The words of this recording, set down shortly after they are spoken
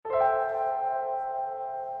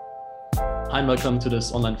Hi and welcome to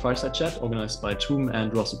this online fireside chat organized by Toom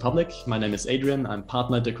and Ross Republic. My name is Adrian. I'm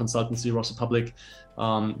partner at the consultancy Ross Republic.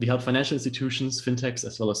 We help financial institutions, fintechs,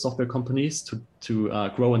 as well as software companies to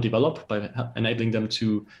grow and develop by enabling them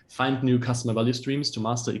to find new customer value streams, to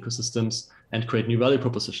master ecosystems, and create new value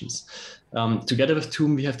propositions. Together with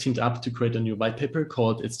Toom, we have teamed up to create a new white paper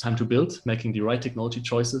called It's Time to Build, making the right technology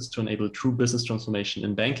choices to enable true business transformation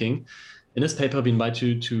in banking. In this paper, we invite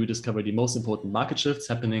you to discover the most important market shifts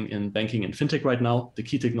happening in banking and fintech right now, the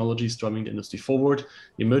key technologies driving the industry forward,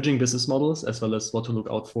 emerging business models, as well as what to look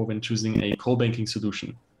out for when choosing a core banking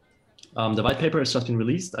solution. The white paper has just been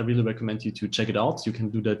released. I really recommend you to check it out. You can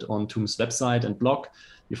do that on Toom's website and blog.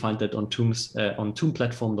 You find that on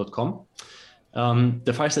toomplatform.com.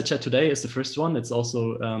 The fireside chat today is the first one. It's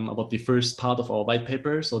also about the first part of our white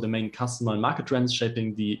paper, so the main customer and market trends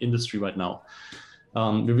shaping the industry right now.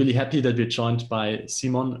 We're really happy that we're joined by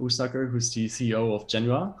Simon Usacker, who's the CEO of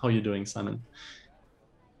Genra. How are you doing, Simon?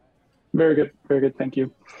 Very good. Thank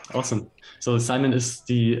you. Awesome. So Simon is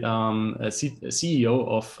the CEO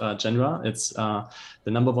of Genra. It's the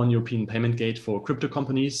 #1 European payment gate for crypto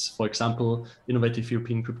companies. For example, innovative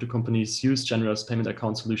European crypto companies use Genra's payment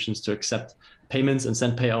account solutions to accept payments and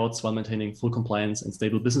send payouts while maintaining full compliance and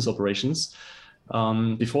stable business operations.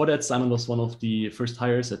 Before that, Simon was one of the first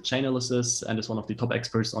hires at Chainalysis and is one of the top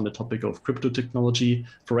experts on the topic of crypto technology,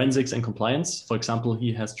 forensics, and compliance. For example,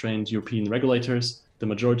 he has trained European regulators, the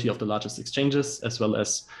majority of the largest exchanges, as well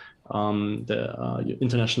as the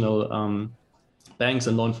international banks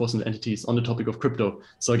and law enforcement entities on the topic of crypto.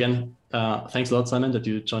 So again, thanks a lot, Simon, that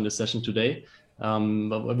you joined this session today.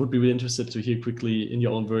 But I would be really interested to hear quickly in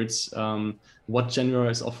your own words what Genra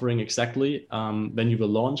is offering exactly, when you will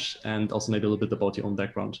launch, and also maybe a little bit about your own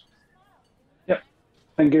background.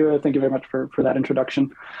 Thank you very much for that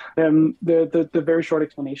introduction. The very short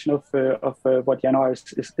explanation of what Genra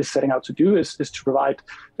is setting out to do is to provide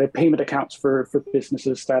payment accounts for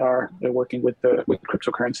businesses that are working with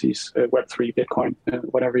cryptocurrencies, Web3, Bitcoin,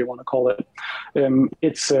 whatever you want to call it.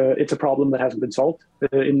 It's a problem that hasn't been solved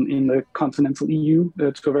in the continental EU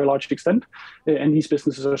to a very large extent, and these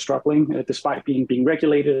businesses are struggling despite being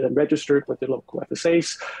regulated and registered with the local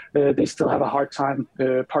FSAs. They still have a hard time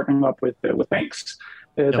partnering up with banks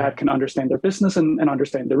that can understand their business and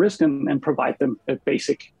understand the risk and provide them a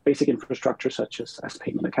basic infrastructure such as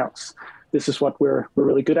payment accounts. This is what we're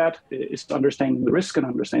really good at, is understanding the risk and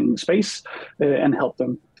understanding the space and help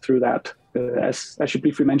them through that. As I should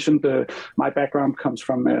briefly mention, my background comes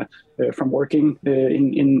from working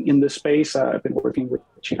in this space. I've been working with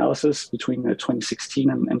Chainalysis between 2016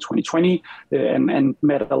 and 2020 and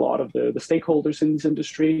met a lot of the stakeholders in this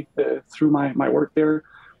industry through my work there.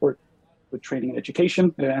 With training and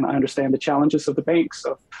education, and I understand the challenges of the banks,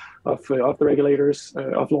 of the regulators,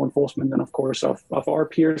 of law enforcement, and of course of our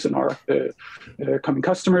peers and our coming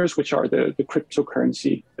customers, which are the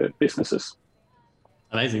cryptocurrency businesses.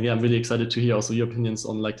 Amazing. Yeah, I'm really excited to hear also your opinions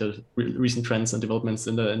on like the recent trends and developments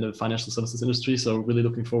in the financial services industry. So really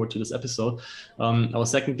looking forward to this episode. Our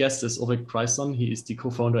second guest is Ove Kreisson. He is the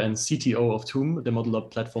co-founder and CTO of Toom, the modular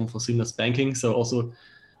platform for seamless banking. So also,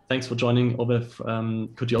 thanks for joining, Ove.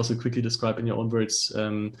 Could you also quickly describe in your own words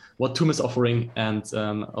what Toom is offering and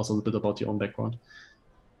also a little bit about your own background?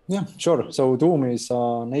 Yeah, sure. So Toom is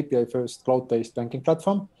an API-first cloud-based banking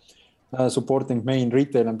platform supporting main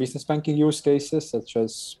retail and business banking use cases such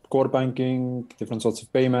as core banking, different sorts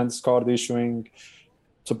of payments, card issuing,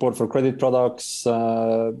 support for credit products,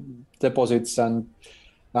 deposits, and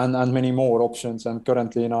many more options. And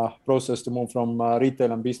currently in a process to move from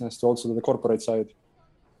retail and business to also the corporate side.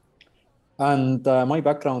 And my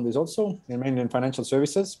background is also mainly in financial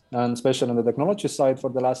services, and especially on the technology side for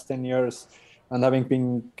the last 10 years. And having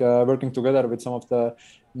been working together with some of the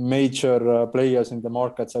major players in the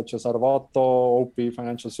market, such as Arvato, OP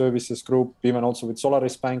Financial Services Group, even also with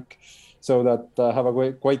Solaris Bank, so that have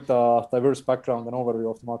a quite diverse background and overview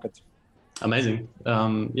of the market. Amazing.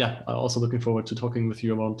 Yeah, also looking forward to talking with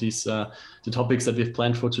you about these the topics that we've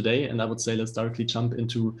planned for today. And I would say let's directly jump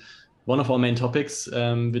into one of our main topics,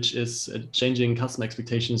 which is changing customer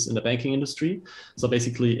expectations in the banking industry. So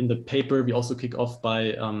basically in the paper, we also kick off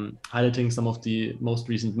by highlighting some of the most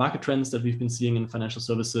recent market trends that we've been seeing in financial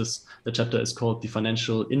services. The chapter is called The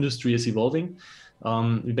Financial Industry is Evolving.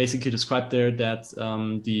 We basically described there that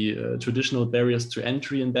the traditional barriers to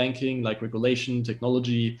entry in banking, like regulation,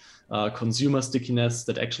 technology, consumer stickiness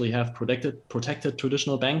that actually have protected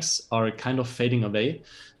traditional banks are kind of fading away,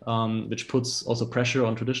 which puts also pressure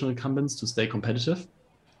on traditional incumbents to stay competitive.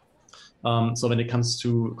 So when it comes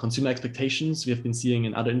to consumer expectations, we have been seeing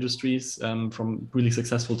in other industries from really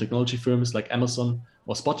successful technology firms like Amazon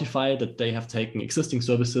or Spotify, that they have taken existing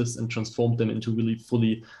services and transformed them into really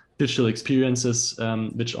fully digital experiences,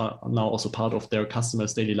 which are now also part of their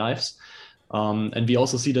customers' daily lives. And we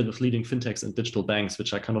also see that with leading fintechs and digital banks,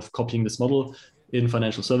 which are kind of copying this model in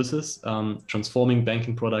financial services, transforming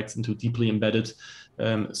banking products into deeply embedded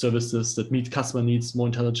services that meet customer needs more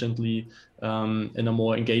intelligently, in a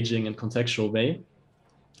more engaging and contextual way.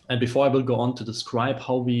 And before I will go on to describe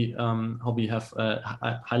how we have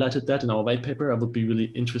highlighted that in our white paper, I would be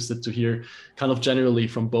really interested to hear kind of generally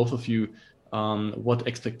from both of you what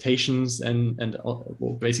expectations and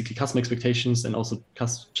basically customer expectations and also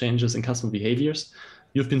changes in customer behaviors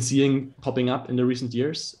you've been seeing popping up in the recent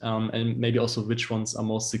years, and maybe also which ones are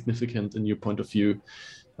most significant in your point of view.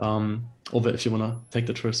 Ove, if you want to take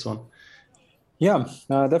the first one. Yeah,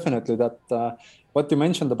 definitely. That what you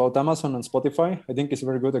mentioned about Amazon and Spotify, I think is a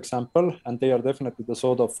very good example, and they are definitely the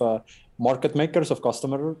sort of market makers of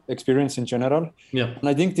customer experience in general. Yeah. And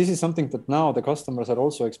I think this is something that now the customers are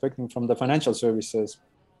also expecting from the financial services,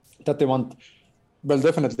 that they want, well,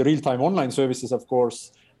 definitely real-time online services, of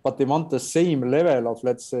course, but they want the same level of,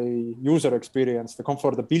 let's say, user experience, the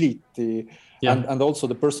comfortability, and also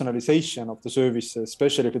the personalization of the services,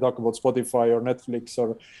 especially if you talk about Spotify or Netflix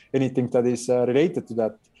or anything that is related to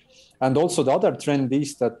that. And also the other trend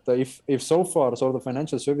is that if so far sort of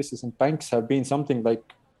financial services and banks have been something like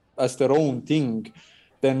as their own thing,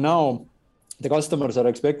 then now the customers are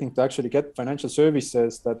expecting to actually get financial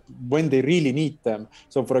services that when they really need them.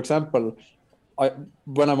 So for example,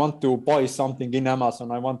 when I want to buy something in Amazon,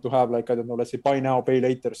 I want to have like, I don't know, let's say buy now, pay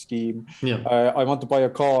later scheme. Yeah. I want to buy a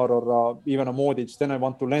car or even a mortgage. Then I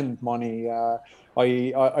want to lend money.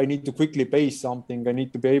 I need to quickly pay something. I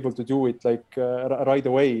need to be able to do it like right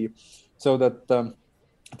away. So that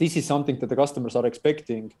this is something that the customers are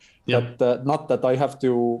expecting. Yeah. That not that I have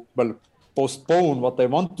to, well, postpone what I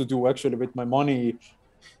want to do actually with my money,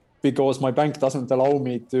 because my bank doesn't allow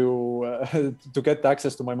me to get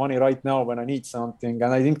access to my money right now when I need something.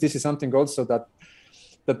 And I think this is something also that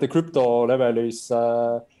the crypto level is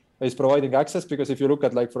providing access, because if you look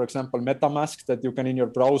at, like, for example, MetaMask, that you can in your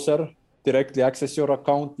browser directly access your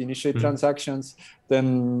account, initiate transactions,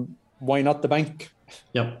 then why not the bank?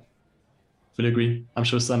 Yeah, fully agree. I'm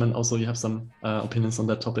sure, Simon, also you have some opinions on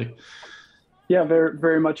that topic. Yeah, very,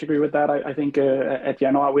 very much agree with that. I think at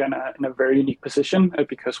Januar we are in a very unique position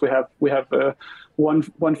because we have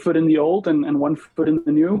one foot in the old and one foot in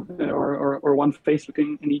the new, or one face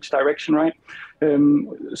looking in each direction, right?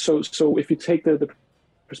 So if you take the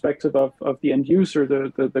perspective of the end user,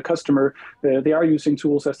 the customer, they are using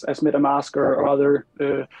tools as MetaMask or other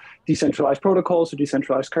decentralized protocols or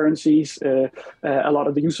decentralized currencies. A lot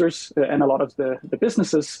of the users and a lot of the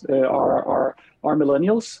businesses are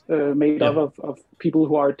millennials, made up of people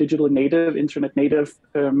who are digitally native, internet native.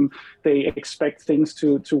 They expect things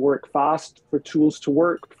to work fast, for tools to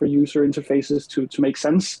work, for user interfaces to make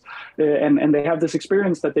sense, and they have this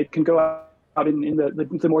experience that they can go out in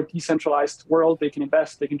the more decentralized world. They can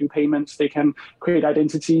invest, they can do payments, they can create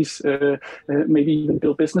identities, maybe even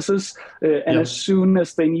build businesses. And as soon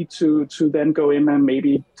as they need to then go in and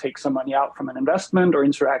maybe take some money out from an investment or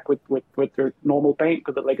interact with their normal bank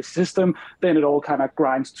or the legacy system, then it all kind of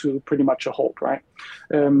grinds to pretty much a halt, right?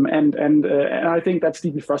 And I think that's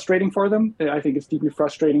deeply frustrating for them. I think it's deeply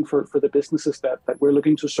frustrating for the businesses that we're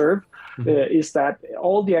looking to serve, is that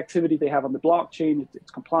all the activity they have on the blockchain,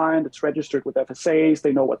 it's compliant, it's registered with FSAs,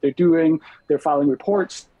 they know what they're doing, they're filing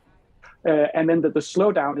reports, and then the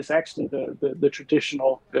slowdown is actually the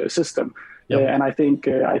traditional system. And I think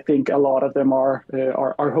a lot of them are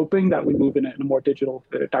hoping that we move in a more digital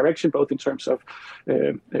direction, both in terms of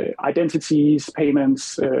identities,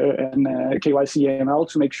 payments, and KYC, AML,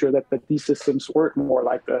 to make sure that these systems work more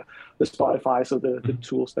like the Spotify, so the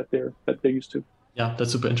tools that they're used to. Yeah,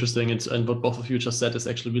 that's super interesting. And what both of you just said is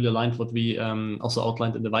actually really aligned with what we also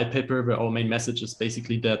outlined in the white paper, where our main message is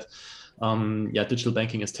basically that digital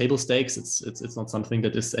banking is table stakes. It's not something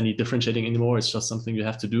that is any differentiating anymore. It's just something you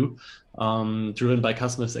have to do, driven by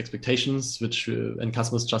customers' expectations, and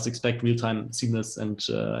customers just expect real-time, seamless, and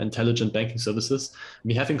intelligent banking services.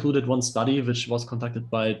 We have included one study which was conducted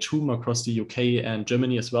by TOOM across the UK and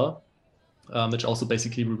Germany as well, which also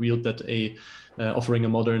basically revealed that offering a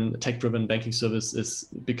modern tech-driven banking service is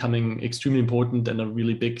becoming extremely important and a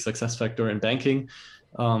really big success factor in banking.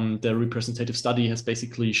 The representative study has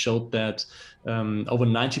basically showed that over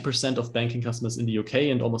 90% of banking customers in the UK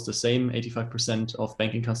and almost the same 85% of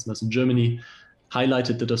banking customers in Germany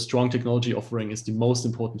highlighted that a strong technology offering is the most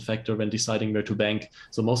important factor when deciding where to bank.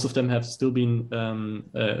 So most of them have still been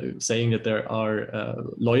saying that they are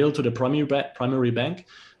loyal to the primary bank.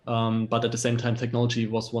 But at the same time, technology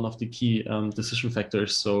was one of the key decision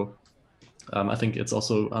factors. So I think it's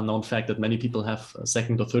also a known fact that many people have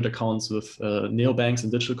second or third accounts with neobanks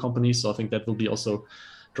and digital companies. So I think that will be also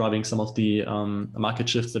driving some of the market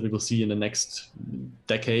shifts that we will see in the next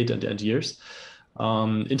decade and years.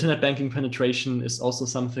 Internet banking penetration is also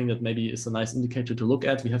something that maybe is a nice indicator to look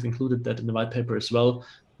at. We have included that in the white paper as well.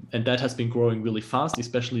 And that has been growing really fast,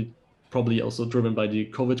 especially probably also driven by the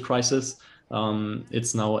COVID crisis.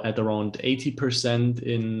 It's now at around 80%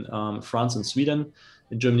 in France and Sweden.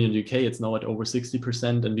 In Germany and UK, it's now at over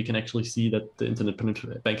 60%. And we can actually see that the internet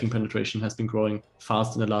banking penetration has been growing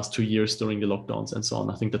fast in the last 2 years during the lockdowns and so on.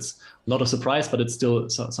 I think that's not a surprise, but it's still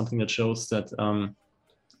something that shows that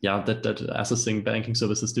that accessing banking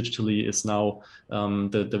services digitally is now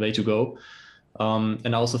the way to go.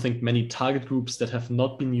 And I also think many target groups that have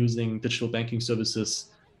not been using digital banking services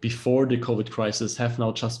before the COVID crisis have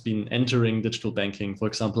now just been entering digital banking. For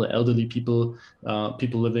example, elderly people,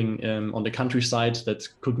 people living on the countryside that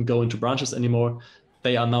couldn't go into branches anymore.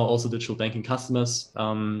 They are now also digital banking customers.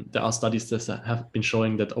 There are studies that have been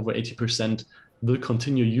showing that over 80% will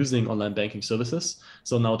continue using online banking services.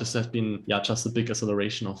 So now this has been just a big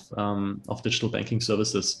acceleration of digital banking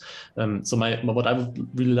services. So what I would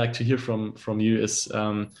really like to hear from you is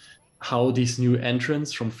how these new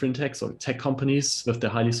entrants from fintechs or tech companies with their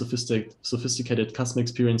highly sophisticated customer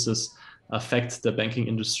experiences affect the banking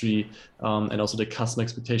industry and also the customer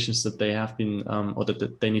expectations that they have been or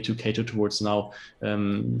that they need to cater towards now.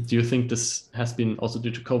 Do you think this has been also due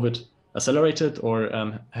to COVID accelerated, or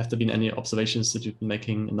have there been any observations that you've been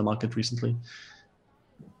making in the market recently?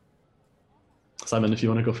 Simon, if you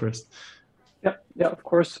want to go first. Yeah, of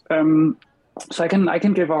course. So I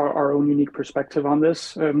can give our own unique perspective on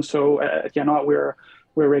this. So at Janot, we're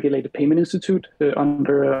a regulated payment institute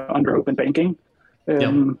under open banking.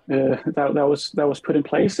 That was put in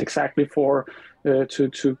place exactly for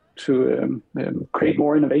to create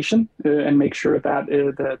more innovation and make sure that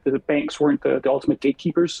the banks weren't the ultimate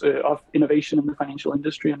gatekeepers of innovation in the financial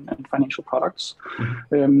industry and financial products.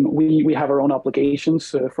 We have our own obligations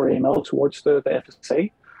for AML towards the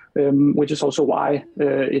FSA. Which is also why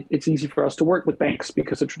it's easy for us to work with banks,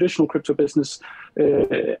 because a traditional crypto business,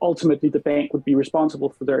 ultimately the bank would be responsible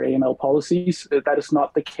for their AML policies. That is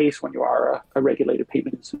not the case when you are a regulated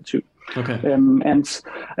payment institute. Okay. And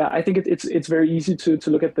I think it's very easy to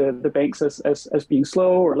look at the banks as being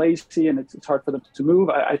slow or lazy, and it's hard for them to move.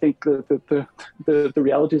 I think the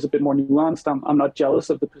reality is a bit more nuanced. I'm not jealous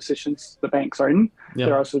of the positions the banks are in. Yeah.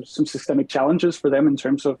 There are some systemic challenges for them in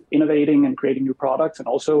terms of innovating and creating new products, and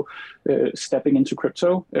also stepping into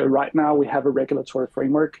crypto. Right now, we have a regulatory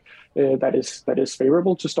framework that is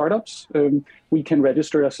favorable to startups. We can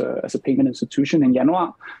register as a payment institution in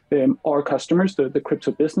Janot. Our customers, the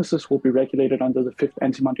crypto businesses, will be regulated under the 5th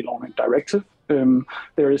Anti-Money Laundering Directive.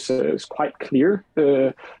 There is quite clear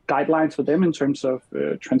guidelines for them in terms of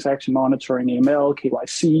transaction monitoring, AML,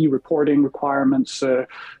 KYC, reporting requirements.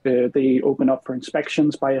 They open up for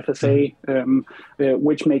inspections by FSA,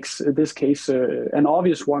 which makes this case an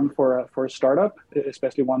obvious one for a startup,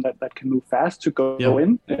 especially one that can move fast to go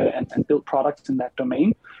in and build products in that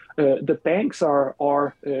domain. The banks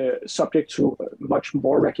are subject to much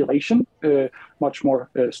more regulation, much more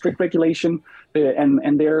strict regulation,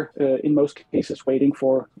 and they're in most cases waiting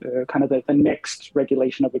for kind of the next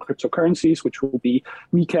regulation of the cryptocurrencies, which will be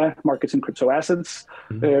MiCA, Markets in Crypto Assets.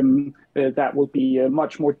 That will be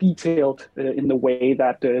much more detailed in the way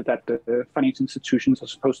that financial institutions are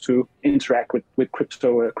supposed to interact with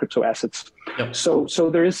crypto assets. Yep. So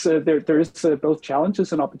there is both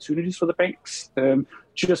challenges and opportunities for the banks.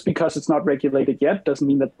 Just because it's not regulated yet doesn't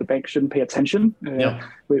mean that the bank shouldn't pay attention.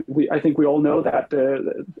 I think we all know that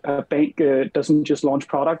a bank doesn't just launch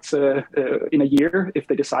products in a year if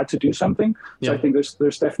they decide to do something. So I think there's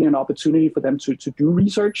definitely an opportunity for them to do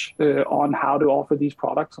research on how to offer these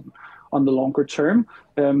products on the longer term.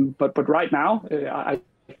 But right now, I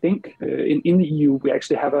think in the EU, we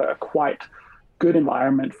actually have a quite good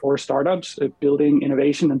environment for startups building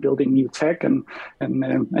innovation and building new tech, and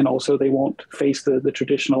also they won't face the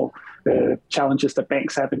traditional challenges that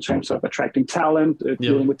banks have in terms of attracting talent,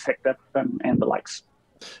 dealing with tech debt and the likes.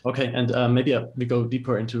 Okay, and maybe we go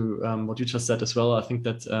deeper into what you just said as well. I think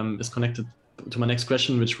that is connected to my next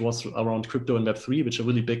question, which was around crypto and Web3, which are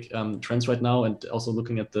really big trends right now, and also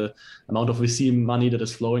looking at the amount of VC money that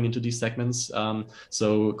is flowing into these segments.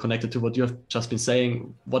 So connected to what you have just been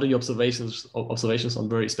saying, what are your observations on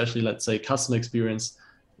where, especially, let's say, customer experience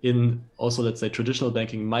in also, let's say, traditional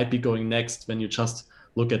banking might be going next when you just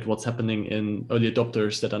look at what's happening in early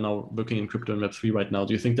adopters that are now working in crypto and Web3 right now,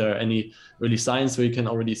 do you think there are any early signs where you can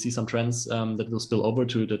already see some trends that will spill over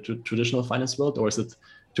to the traditional finance world, or is it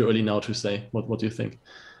too early now to say? What do you think?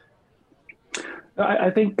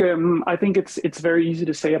 I think it's very easy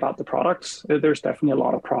to say about the products. There's definitely a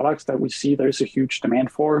lot of products that we see there's a huge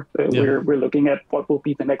demand for. We're looking at what will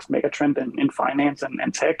be the next mega trend in finance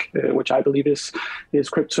and tech, which I believe is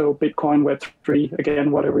crypto, Bitcoin, Web3,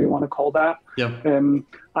 again, whatever you want to call that. Yeah.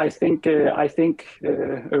 I think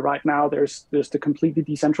right now there's the completely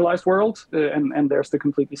decentralized world and there's the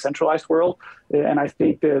completely centralized world, and I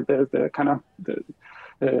think the kind of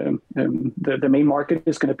the main market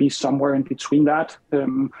is going to be somewhere in between that.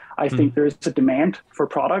 I think there is a demand for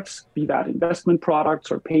products, be that investment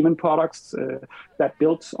products or payment products that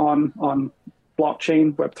built on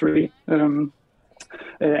blockchain, Web3.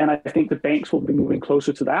 And I think the banks will be moving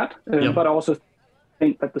closer to that. But I also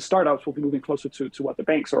think that the startups will be moving closer to what the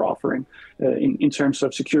banks are offering in terms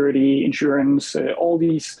of security, insurance, all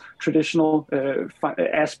these traditional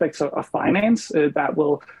aspects of finance that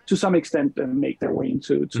will, to some extent, make their way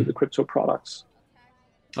into the crypto products.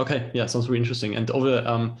 Okay, yeah, sounds really interesting. And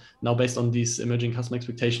over now, based on these emerging customer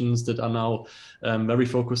expectations that are now very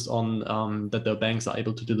focused on that the banks are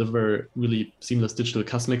able to deliver really seamless digital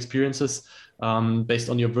customer experiences, based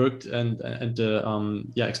on your work and the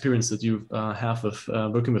experience that you have of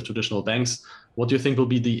working with traditional banks, what do you think will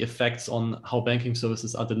be the effects on how banking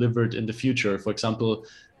services are delivered in the future? For example,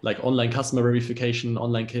 like online customer verification,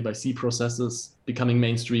 online KYC processes becoming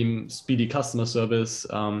mainstream, speedy customer service,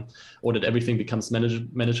 or that everything becomes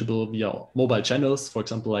manageable via mobile channels, for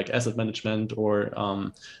example, like asset management or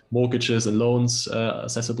mortgages and loans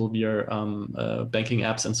accessible via banking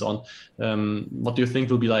apps and so on. What do you think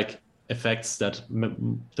will be like effects that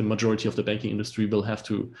the majority of the banking industry will have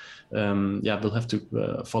to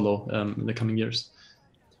follow in the coming years?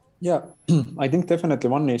 Yeah, I think definitely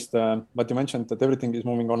one is what you mentioned, that everything is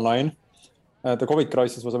moving online. The COVID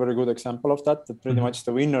crisis was a very good example of that. That pretty much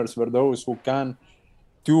the winners were those who can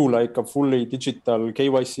do like a fully digital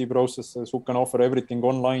KYC processes, who can offer everything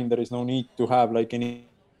online. There is no need to have like any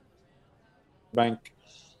bank.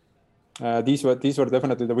 These were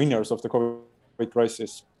definitely the winners of the COVID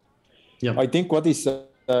crisis. Yeah. I think what is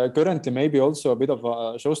currently maybe also a bit of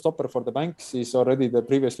a showstopper for the banks is already the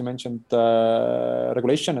previously mentioned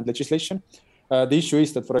regulation and legislation. The issue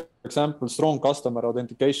is that, for example, strong customer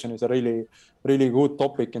authentication is a really, really good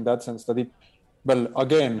topic in that sense that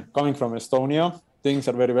again, coming from Estonia, things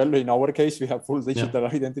are very well. In our case, we have full digital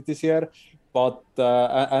identities here, but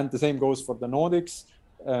and the same goes for the Nordics.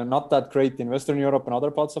 Not that great in Western Europe and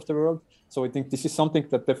other parts of the world. So I think this is something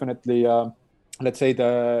that definitely let's say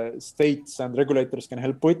the states and regulators can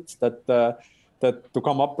help with, that to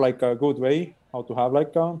come up like a good way, how to have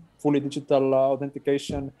like a fully digital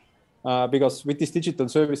authentication. Because with these digital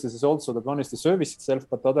services is also that one is the service itself,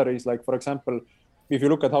 but the other is like, for example, if you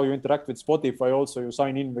look at how you interact with Spotify, also you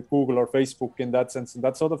sign in with Google or Facebook in that sense and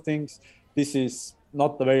that sort of things. This is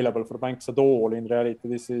not available for banks at all in reality.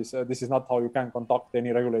 This is not how you can conduct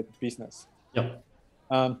any regulated business. Yeah.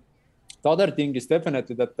 The other thing is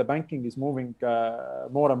definitely that the banking is moving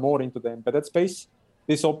more and more into the embedded space.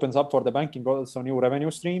 This opens up for the banking also new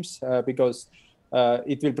revenue streams because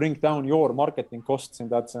it will bring down your marketing costs in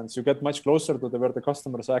that sense. You get much closer to where the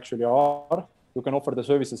customers actually are. You can offer the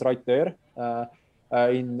services right there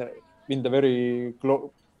in the very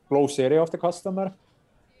close area of the customer.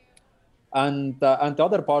 And the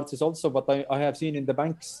other part is also what I have seen in the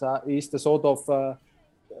banks is the sort of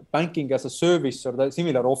banking as a service or the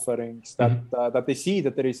similar offerings that they see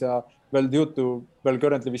that there is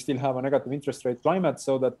currently we still have a negative interest rate climate,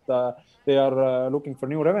 so that they are looking for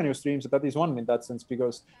new revenue streams. That is one in that sense,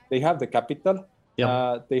 because they have the capital,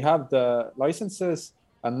 they have the licenses,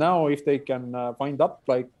 and now if they can find up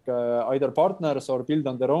like either partners or build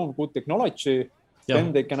on their own good technology,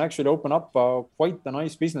 then they can actually open up quite a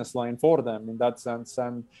nice business line for them in that sense.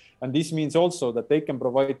 And this means also that they can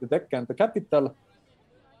provide the tech and the capital,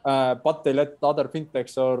 but they let other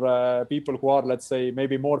fintechs or people who are, let's say,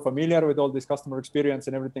 maybe more familiar with all this customer experience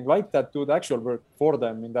and everything like that do the actual work for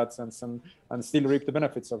them in that sense and still reap the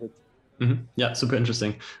benefits of it. Mm-hmm. Yeah, super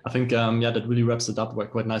interesting. I think that really wraps it up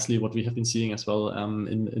quite nicely. What we have been seeing as well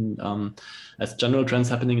as general trends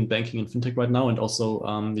happening in banking and fintech right now, and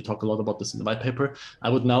also we talk a lot about this in the white paper. I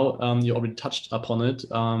would now, you already touched upon it,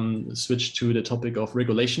 switch to the topic of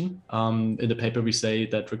regulation. In the paper, we say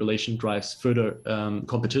that regulation drives further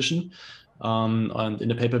competition, and in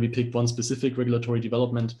the paper we picked one specific regulatory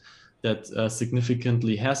development that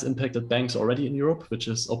significantly has impacted banks already in Europe, which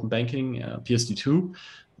is open banking, PSD2.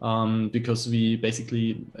 because we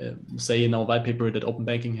basically say in our white paper that open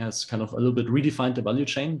banking has kind of a little bit redefined the value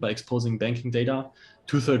chain by exposing banking data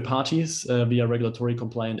to third parties via regulatory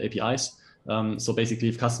compliant APIs. So basically,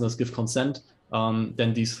 if customers give consent,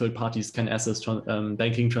 then these third parties can access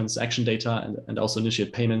banking transaction data and also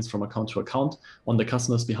initiate payments from account to account on the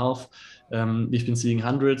customer's behalf. We've been seeing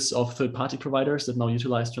hundreds of third-party providers that now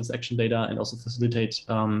utilize transaction data and also facilitate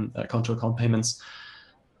account to account payments.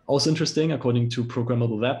 Also interesting, according to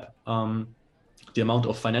Programmable Web, the amount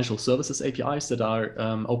of financial services APIs that are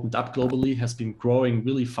opened up globally has been growing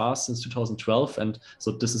really fast since 2012. And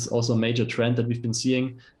so this is also a major trend that we've been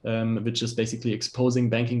seeing, which is basically exposing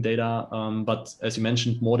banking data. But as you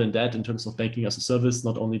mentioned, more than that, in terms of banking as a service,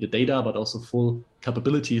 not only the data, but also full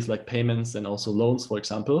capabilities like payments and also loans, for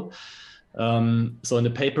example. So in the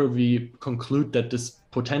paper, we conclude that this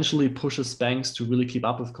potentially pushes banks to really keep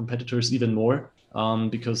up with competitors even more.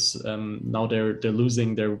 Because now they're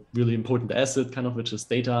losing their really important asset, kind of, which is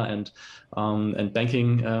data and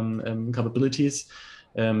banking capabilities,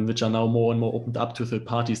 which are now more and more opened up to third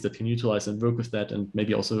parties that can utilize and work with that, and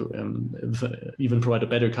maybe also even provide a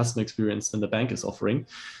better customer experience than the bank is offering.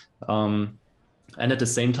 And at the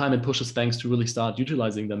same time, it pushes banks to really start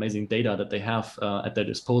utilizing the amazing data that they have at their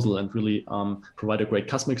disposal and really provide a great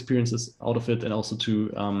customer experiences out of it, and also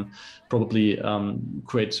to probably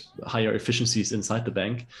create higher efficiencies inside the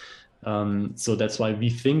bank. So that's why we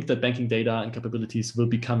think that banking data and capabilities will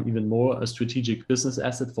become even more a strategic business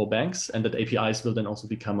asset for banks, and that APIs will then also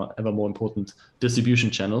become an ever more important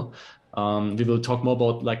distribution channel. We will talk more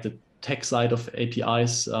about like the tech side of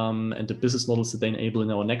APIs and the business models that they enable in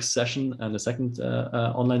our next session and the second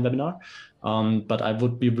online webinar. But I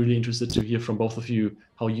would be really interested to hear from both of you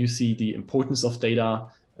how you see the importance of data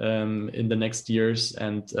in the next years,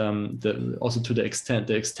 and also to the extent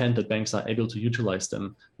that banks are able to utilize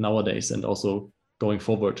them nowadays and also going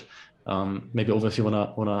forward. Maybe Ove, if you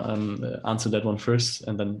wanna answer that one first,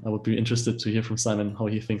 and then I would be interested to hear from Simon how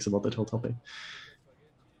he thinks about that whole topic.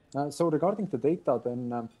 So regarding the data,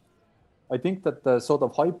 then I think that the sort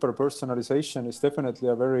of hyper-personalization is definitely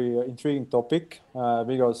a very intriguing topic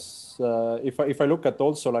because if I look at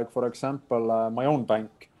also, like, for example, my own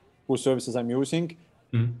bank, whose services I'm using,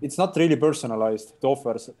 it's not really personalized, the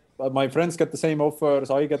offers. My friends get the same offers,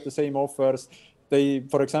 I get the same offers.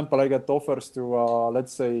 For example, I get offers to,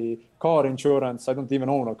 let's say, car insurance. I don't even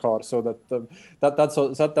own a car. So that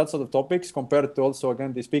sort of topics compared to also,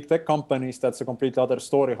 again, these big tech companies, that's a completely other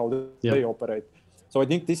story how they operate. So I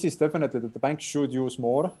think this is definitely that the bank should use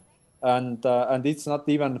more, and it's not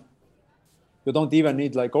even, you don't even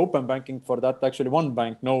need like open banking for that. Actually, one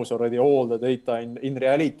bank knows already all the data in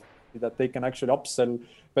reality, that they can actually upsell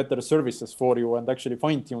better services for you and actually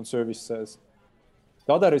fine-tune services.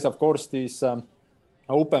 The other is, of course, these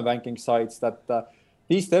open banking sites that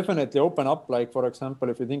these definitely open up, like, for example,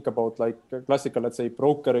 if you think about like classical, let's say,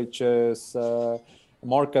 brokerages,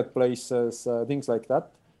 marketplaces, things like that.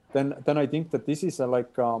 Then I think that this is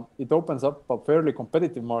it opens up a fairly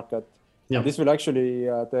competitive market. Yeah. This will actually,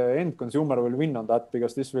 the end consumer will win on that,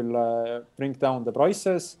 because this will bring down the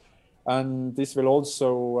prices, and this will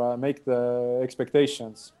also make the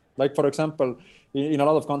expectations. Like, for example, in a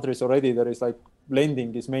lot of countries already, there is like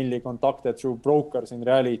lending is mainly conducted through brokers in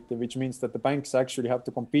reality, which means that the banks actually have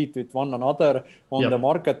to compete with one another on the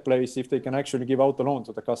marketplace if they can actually give out a loan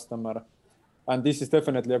to the customer. And this is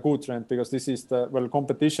definitely a good trend, because this is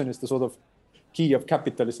competition is the sort of key of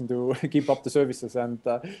capitalism to keep up the services and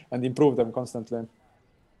improve them constantly.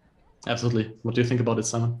 Absolutely. What do you think about it,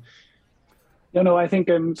 Simon? Yeah, no, I think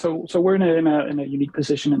so we're in a unique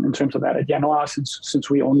position in terms of that at Januar, since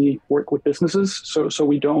we only work with businesses. So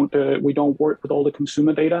we don't work with all the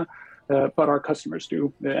consumer data, but our customers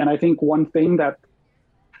do. And I think one thing that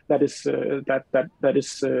is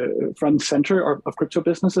front and center of crypto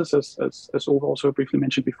businesses, as Ove also briefly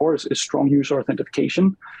mentioned before, is strong user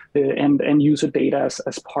authentication and user data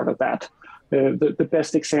as part of that. The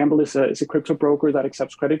best example is a crypto broker that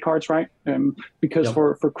accepts credit cards, right? Because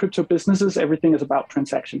for crypto businesses, everything is about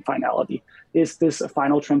transaction finality. Is this a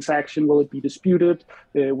final transaction? Will it be disputed?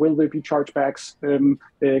 Will there be chargebacks?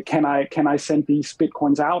 Can I send these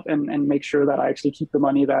Bitcoins out and make sure that I actually keep the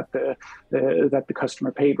money that the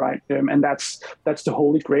customer paid, right? And that's the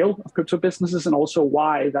holy grail of crypto businesses, and also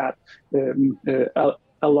why that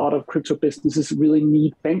a lot of crypto businesses really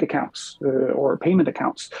need bank accounts or payment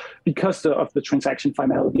accounts, because of the transaction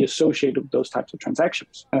finality associated with those types of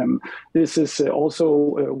transactions. This is also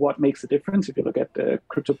what makes the difference. If you look at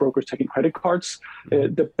crypto brokers taking credit cards,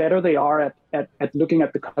 the better they are at looking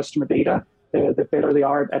at the customer data, the better they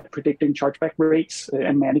are at predicting chargeback rates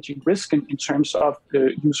and managing risk in terms of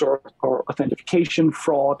user or authentication,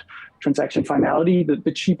 fraud, transaction finality,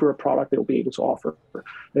 the cheaper a product they'll be able to offer,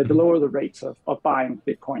 the lower the rates of buying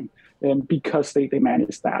Bitcoin, because they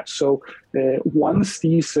manage that. So once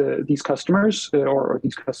these customers or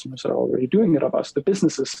these customers that are already doing it of us, the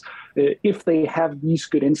businesses, if they have these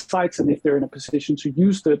good insights and if they're in a position to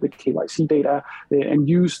use the KYC data and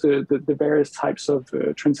use the various types of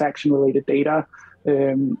transaction-related data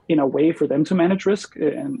in a way for them to manage risk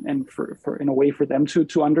and for in a way for them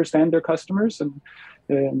to understand their customers, and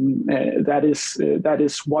that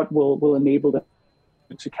is what will enable them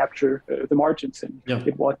to capture the margins and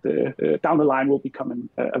what down the line will become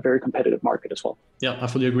a very competitive market as well. Yeah, I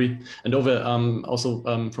fully agree. And Ove, also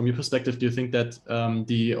from your perspective, do you think that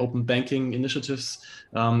the open banking initiatives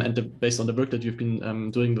and based on the work that you've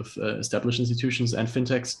been doing with established institutions and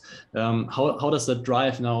fintechs, how does that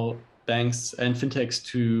drive now banks and fintechs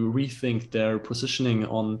to rethink their positioning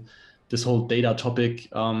on this whole data topic,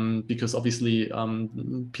 because obviously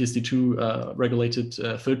PSD2 regulated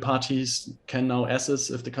third parties can now access,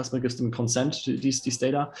 if the customer gives them consent to these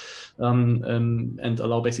data, and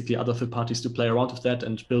allow basically other third parties to play around with that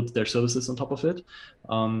and build their services on top of it.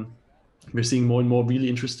 We're seeing more and more really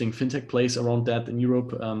interesting fintech plays around that in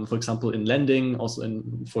Europe, for example, in lending, also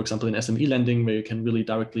for example, in SME lending, where you can really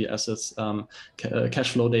directly access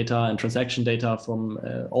cash flow data and transaction data from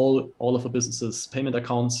all of a business's payment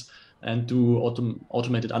accounts, and do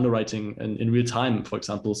automated underwriting in real time, for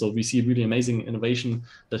example. So we see really amazing innovation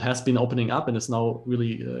that has been opening up and is now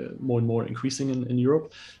really more and more increasing in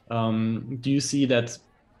Europe. Do you see that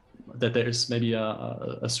there is maybe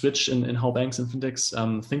a switch in how banks and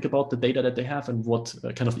fintechs think about the data that they have and what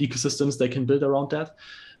kind of ecosystems they can build around that?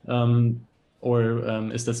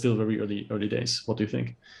 Or is that still very early days? What do you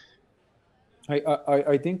think?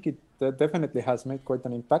 I think it definitely has made quite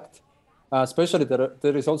an impact. Especially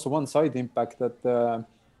there is also one side impact that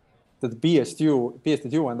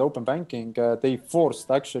PSD2 and open banking, they forced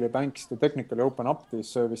actually banks to technically open up these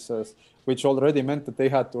services, which already meant that they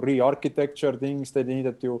had to re-architecture things. They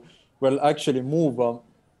needed to, actually move a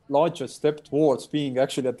larger step towards being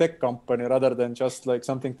actually a tech company rather than just like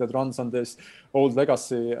something that runs on this old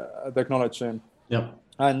legacy technology. Yeah.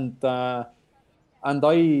 And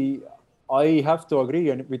I have to agree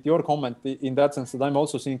with your comment in that sense that I'm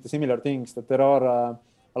also seeing the similar things, that there are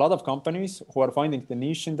a lot of companies who are finding the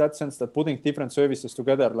niche in that sense, that putting different services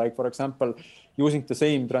together, like for example, using the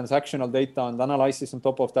same transactional data and analysis on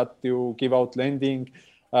top of that to give out lending,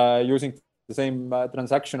 using the same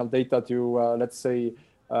transactional data to, let's say,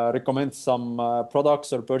 recommend some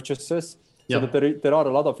products or purchases. So that there are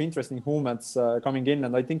a lot of interesting movements coming in.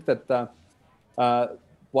 And I think that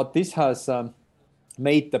what this has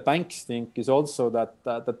made the banks think is also that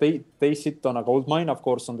they sit on a gold mine, of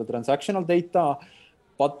course, on the transactional data,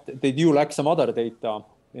 but they do lack some other data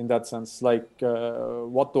in that sense, like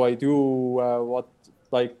what do I do, what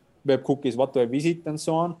like web cookies, what do I visit, and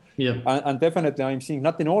so on. Yeah. And definitely I'm seeing,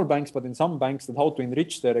 not in all banks, but in some banks, that how to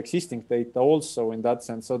enrich their existing data also in that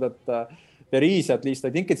sense, so that there is, at least,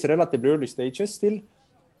 I think it's relatively early stages still,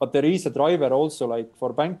 but there is a driver also like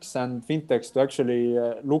for banks and fintechs to actually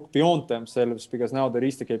look beyond themselves, because now there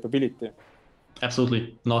is the capability.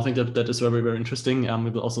 Absolutely. No, I think that is very, very interesting. We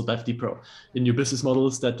will also dive deeper in new business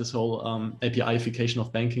models that this whole APIification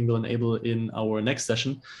of banking will enable in our next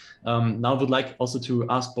session. Now I would like also to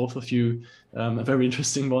ask both of you a very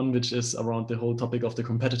interesting one, which is around the whole topic of the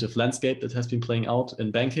competitive landscape that has been playing out in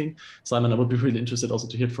banking. Simon, I would be really interested also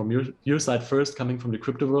to hear from your side first, coming from the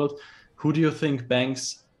crypto world. Who do you think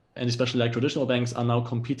banks, and especially like traditional banks, are now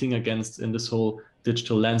competing against in this whole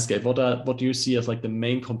digital landscape? What do you see as like the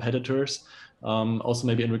main competitors? Also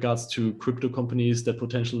maybe in regards to crypto companies that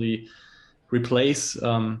potentially replace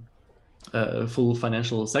full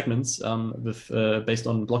financial segments with based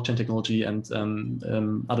on blockchain technology and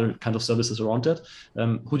other kind of services around it.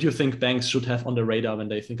 Who do you think banks should have on their radar when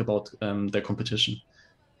they think about their competition?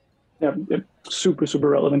 Yeah, super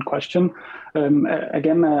relevant question.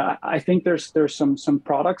 Again, I think there's some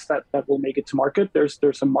products that will make it to market.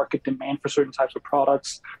 There's a market demand for certain types of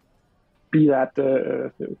products, be that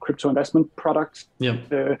crypto investment products,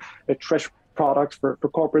 treasury products for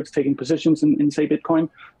corporates taking positions in say Bitcoin.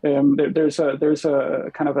 There's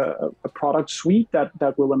a kind of a product suite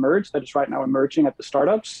that will emerge, that is right now emerging at the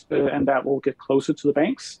startups, and that will get closer to the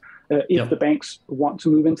banks. If the banks want to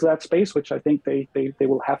move into that space, which I think they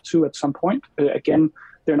will have to at some point. Again,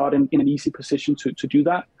 they're not in an easy position to do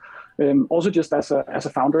that. Also, just as a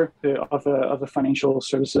founder of a financial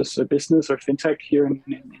services business or fintech here in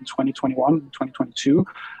 2021, 2022,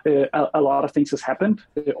 a lot of things has happened.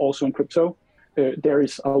 Also in crypto, there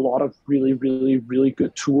is a lot of really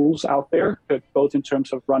good tools out there, both in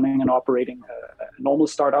terms of running and operating a normal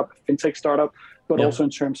startup, fintech startup, but also in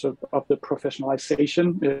terms of the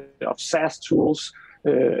professionalization of SaaS tools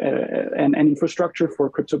and infrastructure for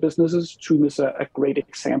crypto businesses. Toom is a great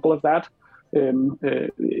example of that.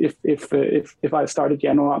 If I started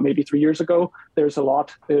Januar maybe 3 years ago, there's a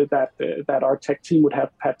lot that our tech team would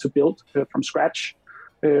have had to build from scratch.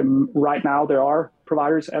 Right now, there are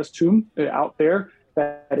providers as Toom out there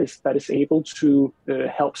that is able to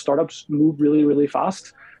help startups move really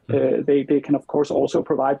fast. They can of course also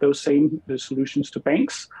provide those same solutions to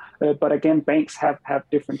banks, but again, banks have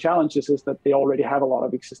different challenges. Is that they already have a lot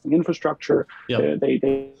of existing infrastructure.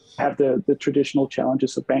 They have the traditional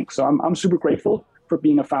challenges of banks. So I'm super grateful for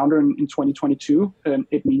being a founder in 2022.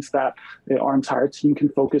 It means that our entire team can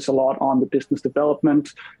focus a lot on the business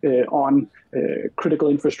development, on critical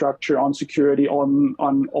infrastructure, on security,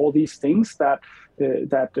 on all these things that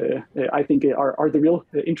I think are the real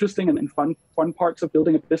interesting and fun parts of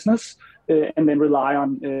building a business, and then rely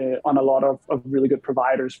on a lot of really good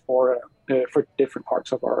providers for different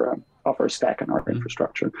parts of our stack and our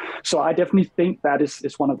infrastructure. So I definitely think that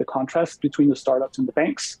is one of the contrasts between the startups and the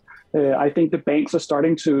banks. I think the banks are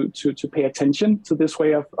starting to pay attention to this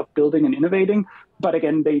way of building and innovating, but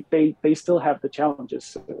again, they still have the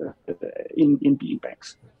challenges in being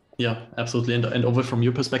banks. Yeah, absolutely. And over from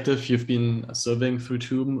your perspective, you've been serving through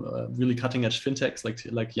Toom really cutting edge fintechs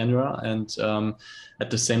like Januar, and at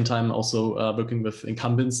the same time also working with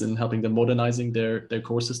incumbents and helping them modernizing their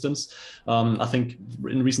core systems. I think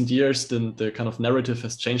in recent years, the kind of narrative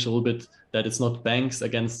has changed a little bit, that it's not banks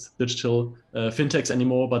against digital fintechs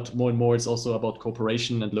anymore, but more and more it's also about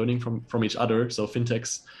cooperation and learning from each other. So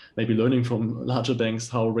fintechs maybe learning from larger banks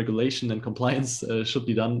how regulation and compliance should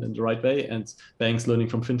be done in the right way, and banks learning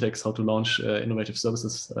from fintechs how to launch innovative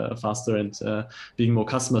services faster and being more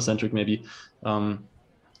customer-centric maybe.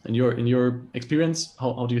 In your experience,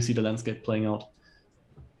 how do you see the landscape playing out?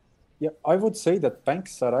 Yeah, I would say that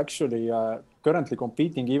banks are actually currently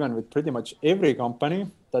competing even with pretty much every company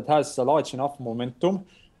that has a large enough momentum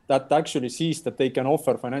that actually sees that they can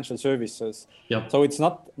offer financial services. So it's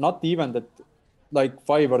not even that like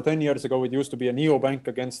 5 or 10 years ago, it used to be a neobank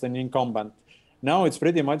against an incumbent. Now it's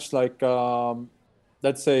pretty much like,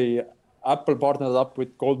 let's say, Apple partnered up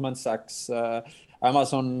with Goldman Sachs,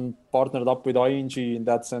 Amazon partnered up with ING in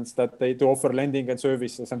that sense that they do offer lending and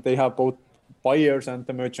services, and they have both buyers and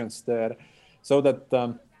the merchants there. So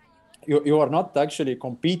that you are not actually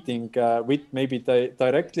competing with maybe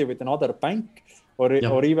directly with another bank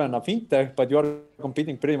or even a fintech, but you're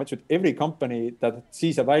competing pretty much with every company that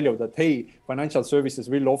sees a value that, hey, financial services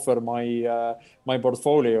will offer my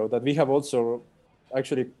portfolio. That we have also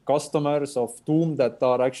actually customers of Toom that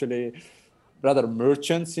are actually rather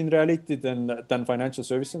merchants in reality than financial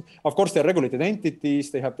services. Of course, they're regulated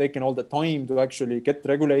entities. They have taken all the time to actually get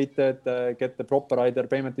regulated, get the proper either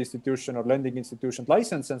payment institution or lending institution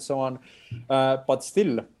license and so on. But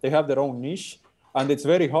still, they have their own niche. And it's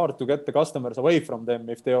very hard to get the customers away from them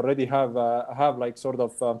if they already have like sort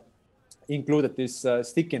of included this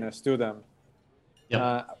stickiness to them.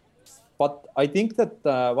 But I think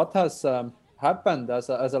that what has happened as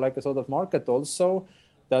a like a sort of market also,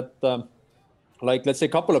 that like let's say a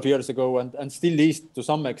couple of years ago and still is to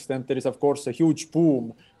some extent, there is of course a huge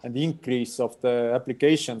boom and increase of the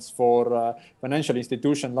applications for financial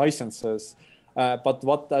institution licenses. But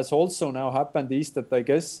what has also now happened is that I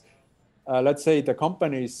guess let's say the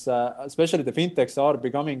companies, especially the fintechs, are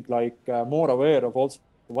becoming like more aware of also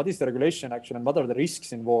what is the regulation actually and what are the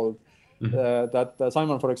risks involved. That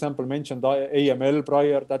Simon, for example, mentioned AML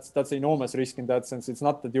prior. That's enormous risk in that sense. It's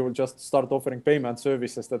not that you will just start offering payment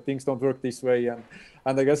services, that things don't work this way. And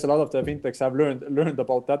I guess a lot of the fintechs have learned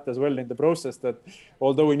about that as well in the process, that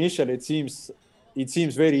although initially it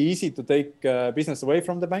seems very easy to take business away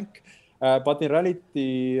from the bank, but in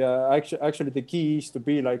reality, actually the key is to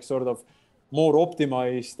be like sort of more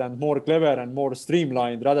optimized and more clever and more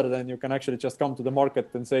streamlined, rather than you can actually just come to the market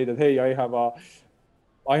and say that, hey,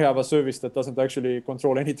 I have a service that doesn't actually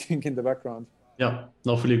control anything in the background. Yeah,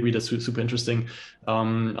 no, fully agree. That's super interesting.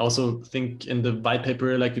 I also think in the white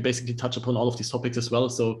paper, like we basically touch upon all of these topics as well.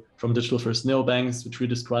 So from digital first neobanks, which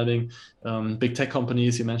we're describing, big tech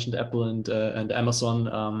companies. You mentioned Apple and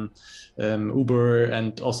Amazon, Uber,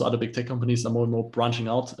 and also other big tech companies are more and more branching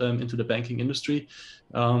out into the banking industry.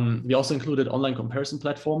 We also included online comparison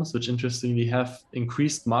platforms, which interestingly have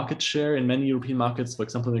increased market share in many European markets. For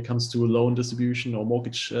example, when it comes to loan distribution or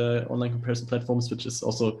mortgage online comparison platforms, which is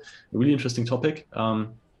also a really interesting topic.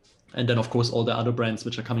 And then, of course, all the other brands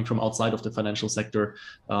which are coming from outside of the financial sector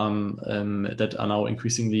that are now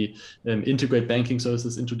increasingly integrate banking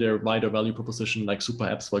services into their wider value proposition, like super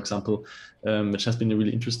apps, for example, which has been a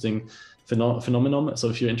really interesting phenomenon. So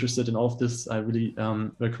if you're interested in all of this, I really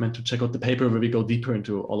recommend to check out the paper where we go deeper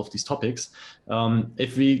into all of these topics.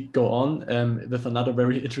 If we go on with another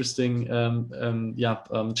very interesting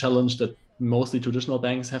challenge that mostly traditional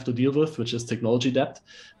banks have to deal with, which is technology debt,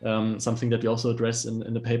 something that we also address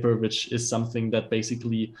in the paper, which is something that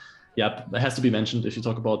basically, has to be mentioned if you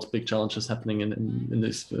talk about big challenges happening in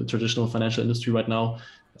this traditional financial industry right now.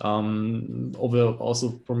 Over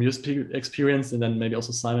also from your experience, and then maybe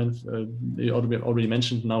also Simon, you already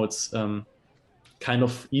mentioned, now it's kind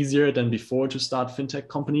of easier than before to start fintech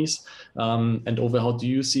companies. And over, how do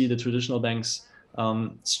you see the traditional banks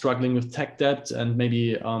struggling with tech debt, and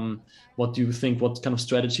maybe what do you think, what kind of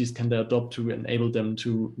strategies can they adopt to enable them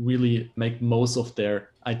to really make most of their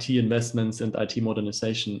IT investments and IT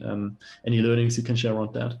modernization? Any learnings you can share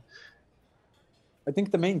around that? I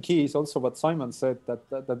think the main key is also what Simon said,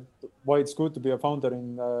 that why it's good to be a founder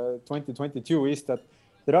in 2022 is that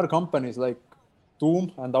there are companies like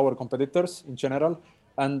Toom and our competitors in general.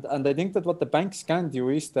 And I think that what the banks can do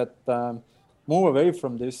is that move away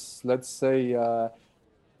from this, let's say,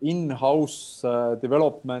 in-house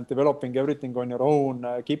developing everything on your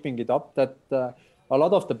own, keeping it up. That a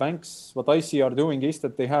lot of the banks, what I see, are doing is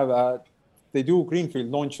that they do greenfield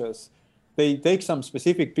launches. They take some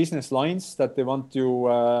specific business lines that they want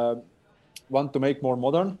to make more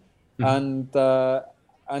modern, and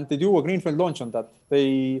they do a greenfield launch on that.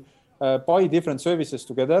 They buy different services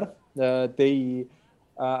together.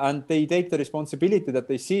 And they take the responsibility that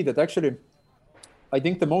they see that actually, I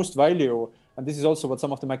think the most value, and this is also what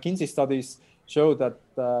some of the McKinsey studies show, that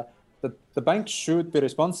the banks should be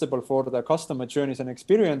responsible for the customer journeys and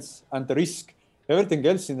experience, and the risk. Everything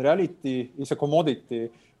else in reality is a commodity.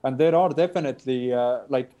 And there are definitely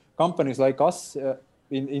like companies like us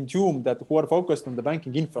in Toom who are focused on the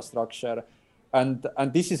banking infrastructure. And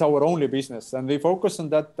this is our only business. And we focus on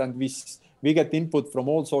that, and we get input from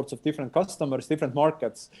all sorts of different customers, different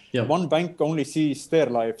markets. Yeah. One bank only sees their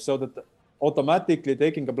life, so that automatically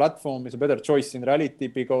taking a platform is a better choice in reality,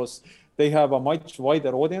 because they have a much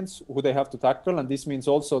wider audience who they have to tackle. And this means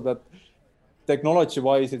also that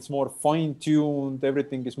technology-wise, it's more fine-tuned,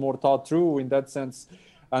 everything is more thought through in that sense,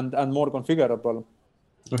 and more configurable.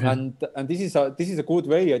 Okay. And this is a good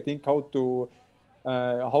way, I think, how to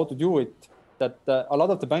do it. That a lot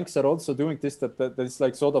of the banks are also doing this, that it's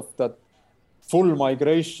like sort of that full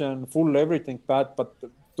migration, full everything path. But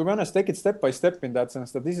to be honest, take it step by step in that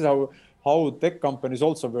sense, that this is how tech companies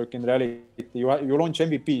also work in reality. You launch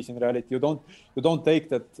MVPs in reality. You don't take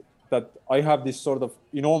that I have this sort of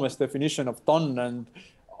enormous definition of done, and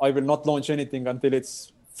I will not launch anything until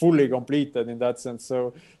it's fully completed in that sense.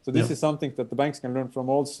 So this is something that the banks can learn from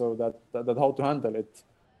also, that how to handle it.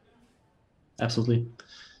 Absolutely.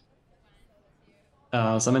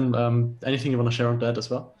 Simon, anything you want to share on that as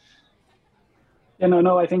well? Yeah,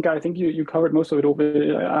 no. I think you covered most of it over.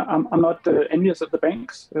 I'm not envious of the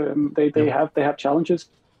banks. They have challenges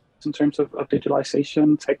in terms of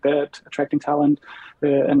digitalization, tech debt, attracting talent,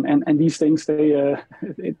 and these things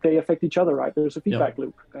they affect each other, right? There's a feedback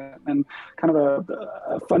loop, and kind of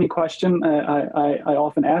a funny question I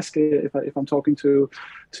often ask if I'm talking to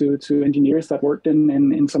engineers that worked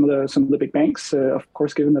in some of the big banks. Of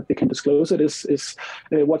course, given that they can disclose it, is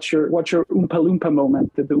what's your Oompa Loompa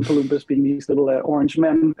moment? The Oompa Loompas being these little orange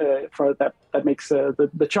men for that makes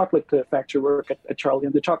the chocolate factory work at Charlie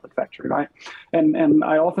and the Chocolate Factory, right? And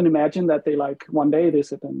I often imagine that they, like, one day they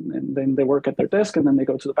sit and then they work at their desk, and then they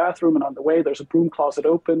go to the bathroom, and on the way there's a broom closet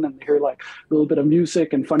open, and they hear like a little bit of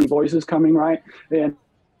music and funny voices coming, right? And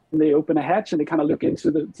they open a hatch and they kind of look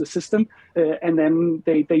into the system, and then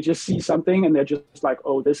they just see something, and they're just like,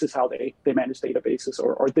 oh, this is how they manage databases,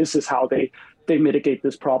 or this is how they mitigate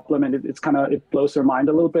this problem. And it blows their mind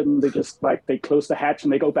a little bit, and they close the hatch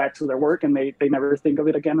and they go back to their work, and they never think of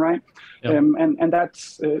it again, right? Yep. And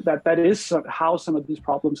that is how some of these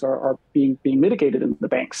problems are being mitigated in the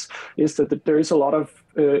banks, is that there is a lot of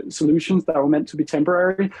solutions that were meant to be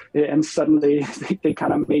temporary, and suddenly they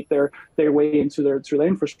kind of make their way into their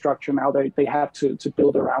infrastructure. Now they have to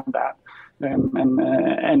build around that.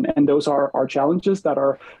 and those are challenges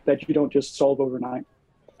that you don't just solve overnight.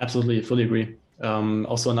 Absolutely, fully agree.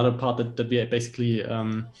 Also, another part that we basically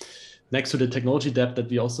next to the technology debt that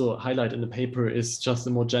we also highlight in the paper is just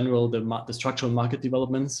the more general, the structural market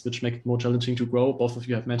developments, which make it more challenging to grow. Both of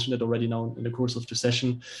you have mentioned it already now in the course of the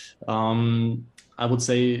session. I would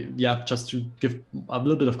say, yeah, just to give a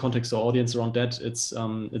little bit of context to our audience around that, it's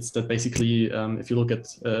that basically, if you look at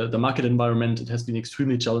the market environment, it has been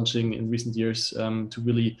extremely challenging in recent years to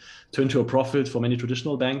really turn to a profit for many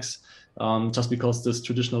traditional banks. Just because this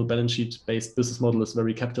traditional balance sheet-based business model is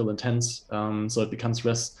very capital intense, so it becomes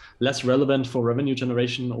less relevant for revenue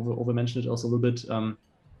generation. Over mentioned it also a little bit,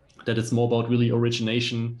 that it's more about really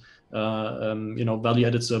origination,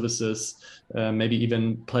 value-added services, maybe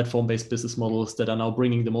even platform-based business models that are now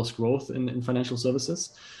bringing the most growth in financial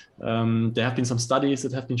services. There have been some studies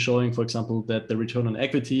that have been showing, for example, that the return on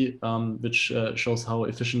equity, which shows how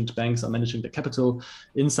efficient banks are managing their capital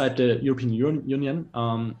inside the European Union,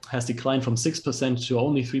 has declined from 6% to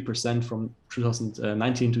only 3% from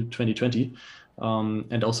 2019 to 2020.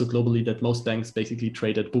 And also globally, that most banks basically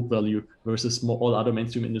trade at book value versus all other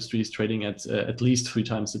mainstream industries trading at least 3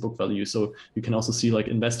 times the book value. So you can also see like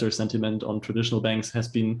investor sentiment on traditional banks has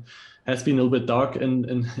been a little bit dark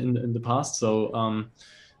in the past. So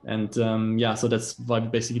so that's why we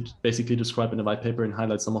basically describe in the white paper and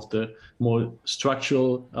highlight some of the more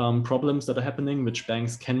structural problems that are happening, which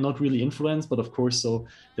banks cannot really influence, but of course, so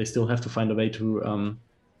they still have to find a way to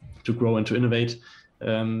grow and to innovate.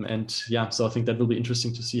 So I think that will be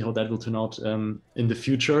interesting to see how that will turn out in the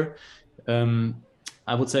future.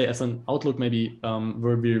 I would say as an outlook, maybe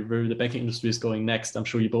where the banking industry is going next. I'm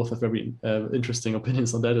sure you both have very interesting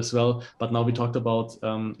opinions on that as well. But now we talked about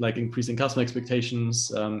like increasing customer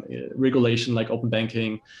expectations, regulation like open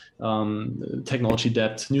banking, technology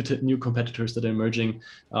debt, new competitors that are emerging.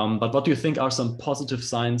 But what do you think are some positive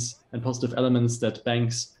signs and positive elements that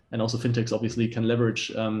banks and also fintechs obviously can leverage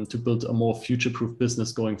to build a more future-proof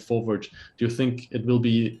business going forward? Do you think it will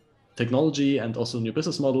be technology and also new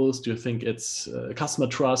business models? Do you think it's customer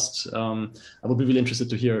trust? I would be really interested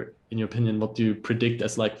to hear, in your opinion, what do you predict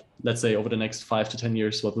as, like, let's say over the next 5 to 10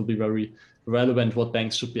 years, what will be very relevant, what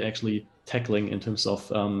banks should be actually tackling in terms of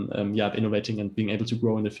innovating and being able to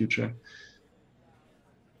grow in the future?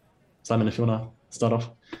 Simon, if you want to start off.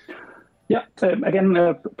 Yeah,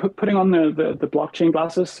 again, putting on the blockchain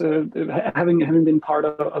glasses, having been part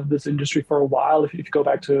of this industry for a while, if you go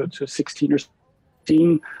back to 16 or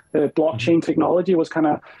 17, blockchain technology was kind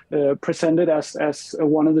of presented as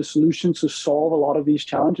one of the solutions to solve a lot of these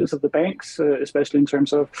challenges of the banks, especially in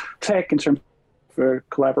terms of tech, in terms of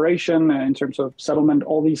collaboration, in terms of settlement,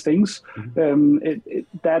 all these things.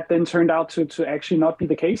 That then turned out to actually not be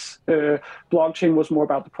the case. Blockchain was more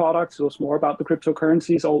about the products, it was more about the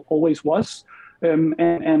cryptocurrencies, always was.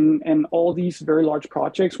 And all these very large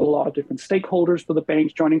projects with a lot of different stakeholders for the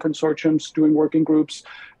banks joining consortiums, doing working groups,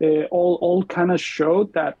 all kind of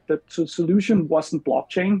showed that the solution wasn't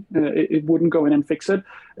blockchain. It wouldn't go in and fix it.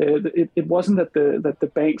 It wasn't that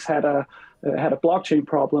the banks had a blockchain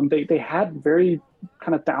problem. They had very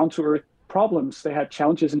kind of down to earth problems. They had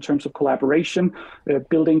challenges in terms of collaboration,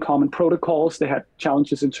 building common protocols. They had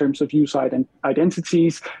challenges in terms of user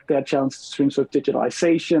identities. They had challenges in terms of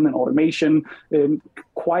digitalization and automation.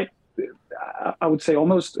 Quite, I would say,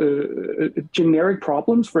 almost generic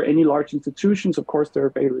problems for any large institutions. Of course, they're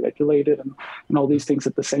very regulated and all these things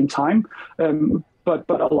at the same time. But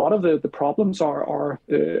a lot of the problems are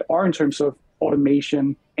in terms of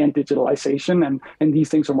automation and digitalization, and these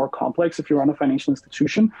things are more complex if you run a financial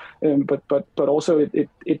institution. But also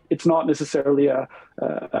it's not necessarily a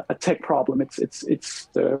tech problem. It's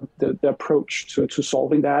the approach to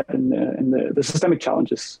solving that and the systemic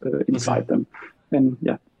challenges inside them. And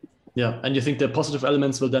yeah. Yeah, and you think the positive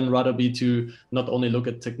elements will then rather be to not only look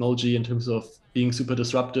at technology in terms of being super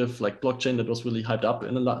disruptive, like blockchain that was really hyped up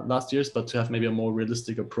in the last years, but to have maybe a more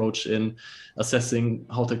realistic approach in assessing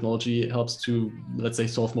how technology helps to, let's say,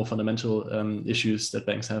 solve more fundamental issues that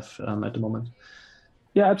banks have at the moment.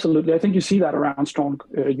 Yeah, absolutely. I think you see that around strong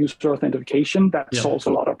user authentication that solves a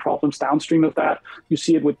lot of problems downstream of that. You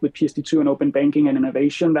see it with PSD2 and open banking and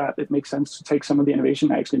innovation, that it makes sense to take some of the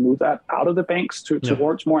innovation and actually move that out of the banks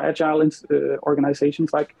towards more agile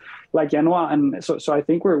organizations like Januar. And so I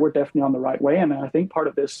think we're definitely on the right way. And I think part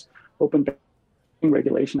of this open banking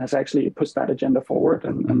regulation has actually pushed that agenda forward.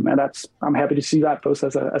 And that's, I'm happy to see that both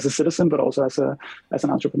as a citizen, but also as an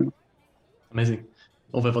entrepreneur. Amazing.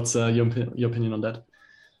 Ove, what's your opinion on that?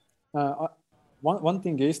 one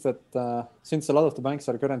thing is that since a lot of the banks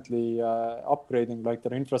are currently upgrading like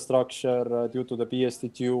their infrastructure due to the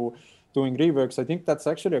PSD2 doing reworks, I think that's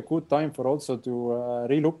actually a good time for also to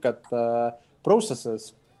relook at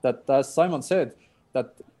processes. That, as Simon said,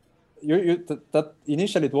 that that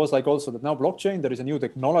initially it was like also that now blockchain, there is a new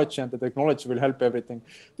technology and the technology will help everything.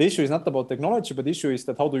 The issue is not about technology, but the issue is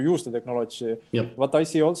that how to use the technology. Yep. What I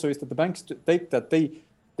see also is that the banks take that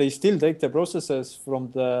they still take the processes from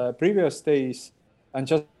the previous days and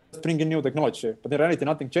just bring in new technology. But in reality,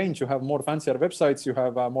 nothing changed. You have more fancier websites, you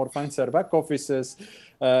have more fancier back offices,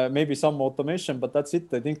 maybe some automation, but that's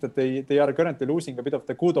it. I think that they are currently losing a bit of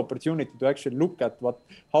the good opportunity to actually look at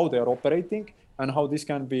how they are operating and how this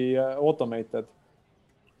can be automated.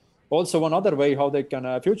 Also, one other way how they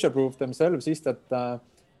can future-proof themselves is that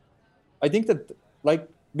I think that like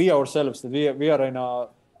we ourselves, that we are in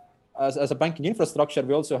as a banking infrastructure,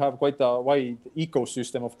 we also have quite a wide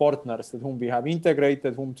ecosystem of partners that whom we have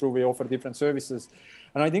integrated, whom through we offer different services.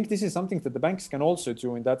 And I think this is something that the banks can also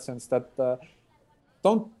do in that sense, that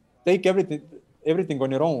don't take everything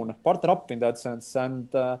on your own, partner up in that sense. And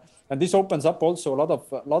this opens up also a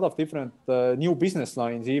lot of different new business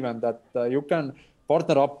lines, even that you can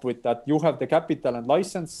partner up with, that you have the capital and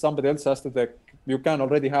license, somebody else has you can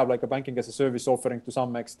already have like a banking as a service offering to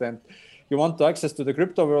some extent. You want to access to the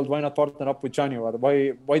crypto world, why not partner up with Januar?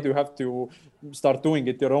 Why do you have to start doing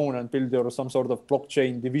it your own and build some sort of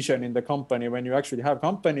blockchain division in the company when you actually have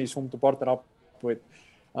companies whom to partner up with?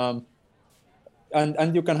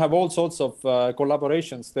 And you can have all sorts of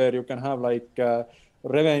collaborations there. You can have like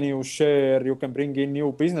revenue share, you can bring in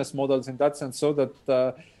new business models in that sense, so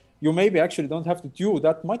that you maybe actually don't have to do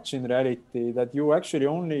that much in reality, that you actually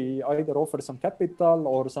only either offer some capital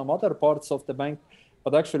or some other parts of the bank,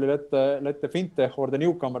 but actually let the fintech or the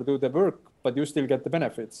newcomer do the work, but you still get the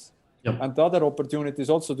benefits. Yep. And the other opportunity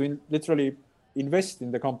is also to literally invest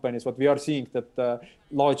in the companies, what we are seeing that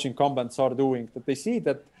large incumbents are doing, that they see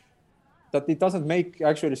that it doesn't make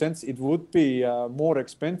actually sense. It would be more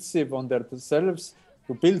expensive on themselves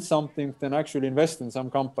to build something than actually invest in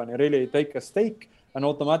some company, really take a stake, and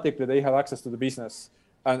automatically they have access to the business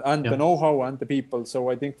and the know-how and the people. So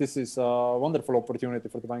I think this is a wonderful opportunity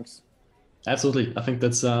for the banks. Absolutely. I think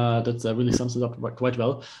that's really sums it up quite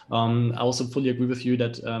well. I also fully agree with you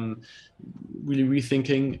that really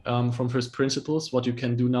rethinking from first principles what you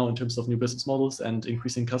can do now in terms of new business models and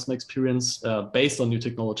increasing customer experience based on new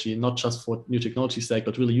technology, not just for new technology's sake,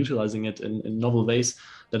 but really utilizing it in novel ways.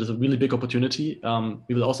 That is a really big opportunity.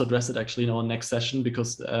 We will also address it actually in our next session,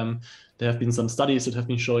 because there have been some studies that have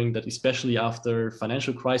been showing that especially after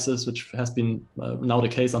financial crisis, which has been now the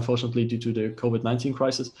case, unfortunately, due to the COVID-19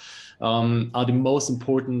 crisis, are the most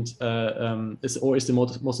important, is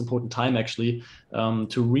the most important time actually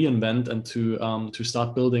to reinvent and to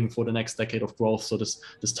start building for the next decade of growth. So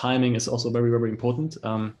this timing is also very, very important.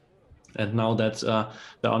 And now that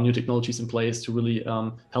there are new technologies in place to really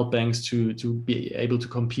help banks to be able to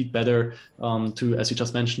compete better, to, as you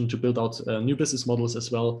just mentioned, to build out new business models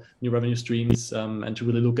as well, new revenue streams, and to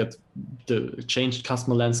really look at the changed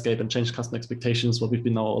customer landscape and changed customer expectations, what we've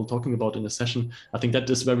been now all talking about in the session. I think that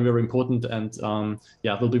is very, very important. And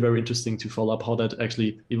yeah, it will be very interesting to follow up how that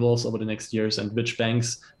actually evolves over the next years and which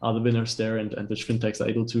banks are the winners there and which fintechs are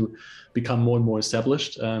able to become more and more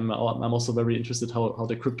established. I'm also very interested how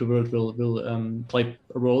the crypto world will play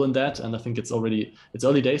a role in that, and I think it's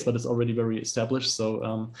early days, but it's already very established.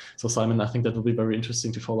 So Simon, I think that will be very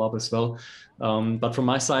interesting to follow up as well. But from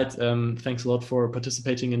my side, thanks a lot for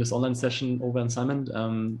participating in this online session, Ove and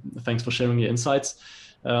Simon. Thanks for sharing your insights.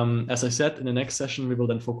 As I said, in the next session, we will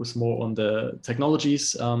then focus more on the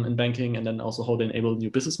technologies in banking, and then also how they enable new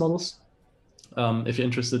business models. If you're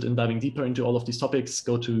interested in diving deeper into all of these topics,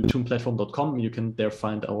 go to toomplatform.com. You can there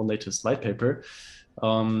find our latest white paper.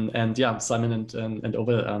 And yeah, Simon and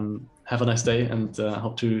Ove, have a nice day, and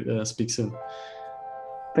hope to speak soon.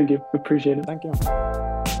 Thank you. Appreciate it. Thank you.